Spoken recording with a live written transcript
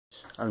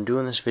I'm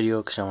doing this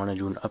video because I want to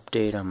do an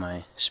update on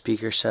my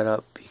speaker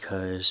setup,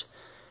 because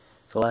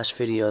the last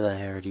video that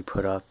I already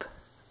put up,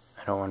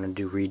 I don't want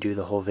to redo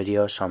the whole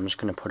video, so I'm just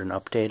going to put an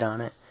update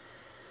on it.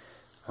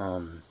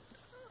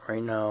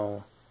 Right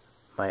now,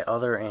 my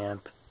other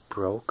amp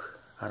broke.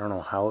 I don't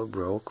know how it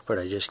broke, but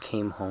I just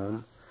came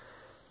home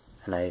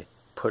and I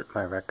put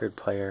my record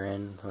player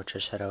in, which I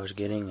said I was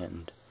getting,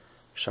 and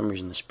for some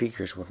reason the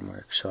speakers wouldn't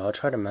work. So I'll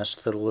try to mess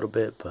with it a little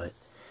bit, but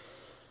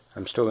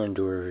I'm still going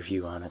to do a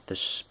review on it. The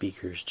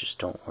speakers just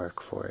don't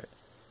work for it,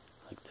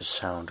 like the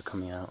sound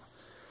coming out.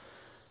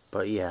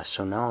 But yeah,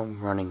 so now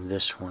I'm running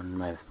this one,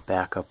 my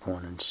backup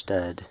one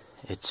instead.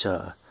 It's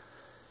a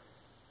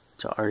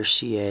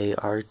RCA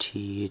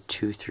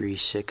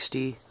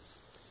RT2360.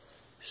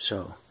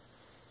 So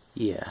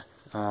yeah,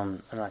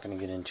 I'm not going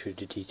to get into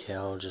the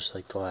detail just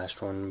like the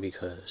last one,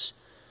 because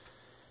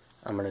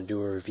I'm going to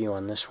do a review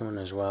on this one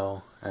as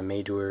well. I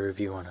may do a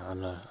review on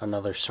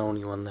another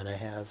Sony one that I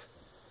have.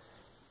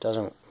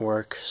 Doesn't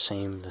work,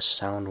 the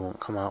sound won't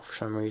come out for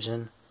some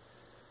reason,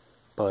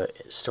 but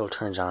it still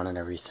turns on and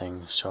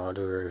everything, so I'll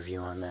do a review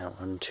on that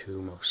one too,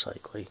 most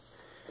likely.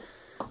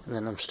 And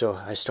then I still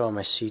have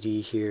my CD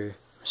here,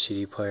 my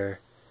CD player,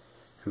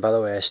 and by the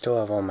way, I still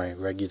have all my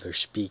regular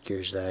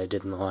speakers that I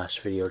did in the last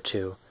video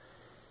too,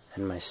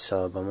 and my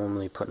sub. I'm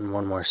only putting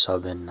one more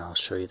sub in, and I'll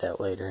show you that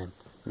later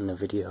in the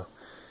video.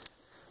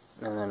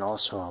 And then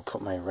also I'll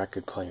put my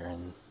record player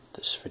in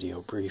this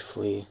video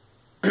briefly.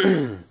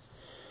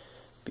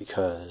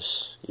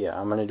 Because, yeah,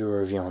 I'm going to do a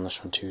review on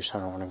this one too, so I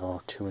don't want to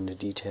go too into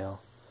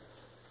detail.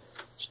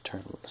 Just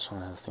turn this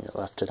one, I think I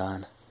left it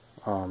on.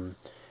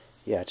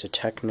 Yeah, it's a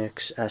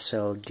Technics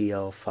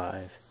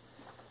SL-DL5.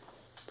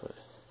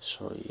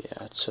 So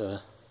yeah, it's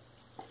a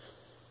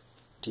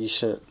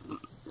decent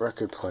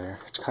record player.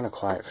 It's kind of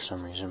quiet for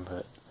some reason,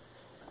 but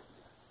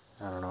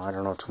I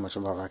don't know too much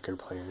about record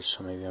players,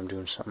 so maybe I'm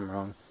doing something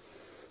wrong.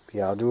 But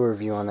yeah, I'll do a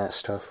review on that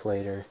stuff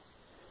later.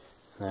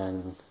 And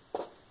then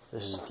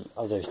this is the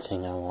other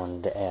thing I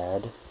wanted to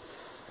add.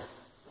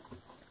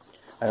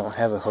 I don't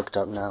have it hooked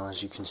up now,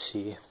 as you can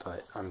see,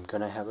 but I'm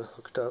gonna have it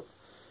hooked up.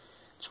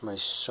 It's my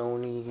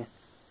Sony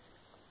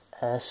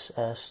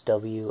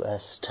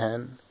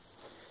SSW-S10.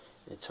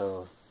 It's a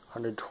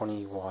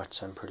 120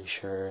 watts, I'm pretty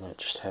sure, and it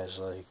just has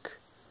like,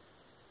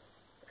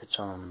 it's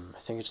I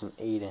think it's an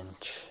 8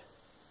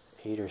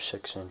 or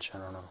 6 inch, I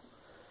don't know.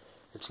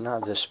 It's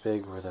not this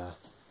big where the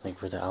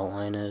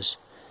outline is.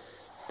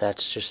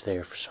 That's just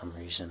there for some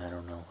reason, I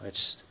don't know.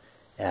 It's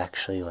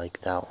actually like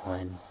the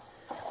outline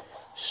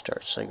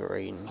starts like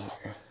right in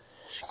here,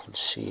 as you can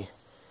see.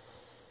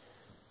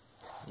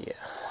 Yeah,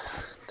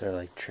 they're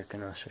like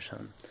tricking us or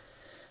something.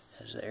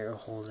 There's the air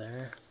hole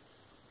there.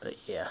 But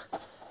yeah,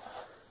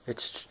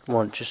 it's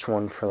just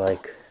one for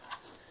like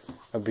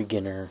a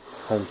beginner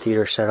home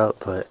theater setup,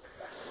 but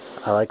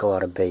I like a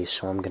lot of bass,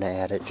 so I'm gonna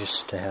add it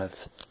just to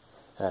have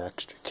that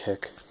extra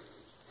kick.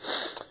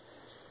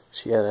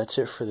 So yeah, that's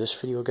it for this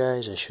video,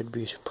 guys. I should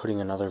be putting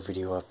another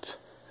video up,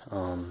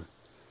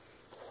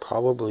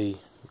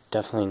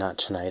 definitely not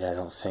tonight, I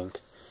don't think,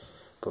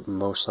 but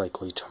most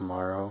likely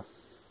tomorrow.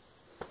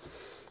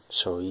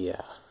 So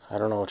yeah, I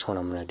don't know which one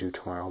I'm going to do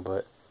tomorrow,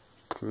 but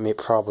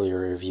probably a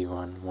review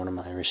on one of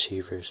my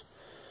receivers.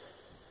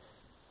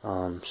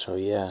 So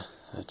yeah,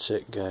 that's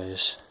it,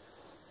 guys.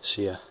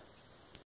 See ya.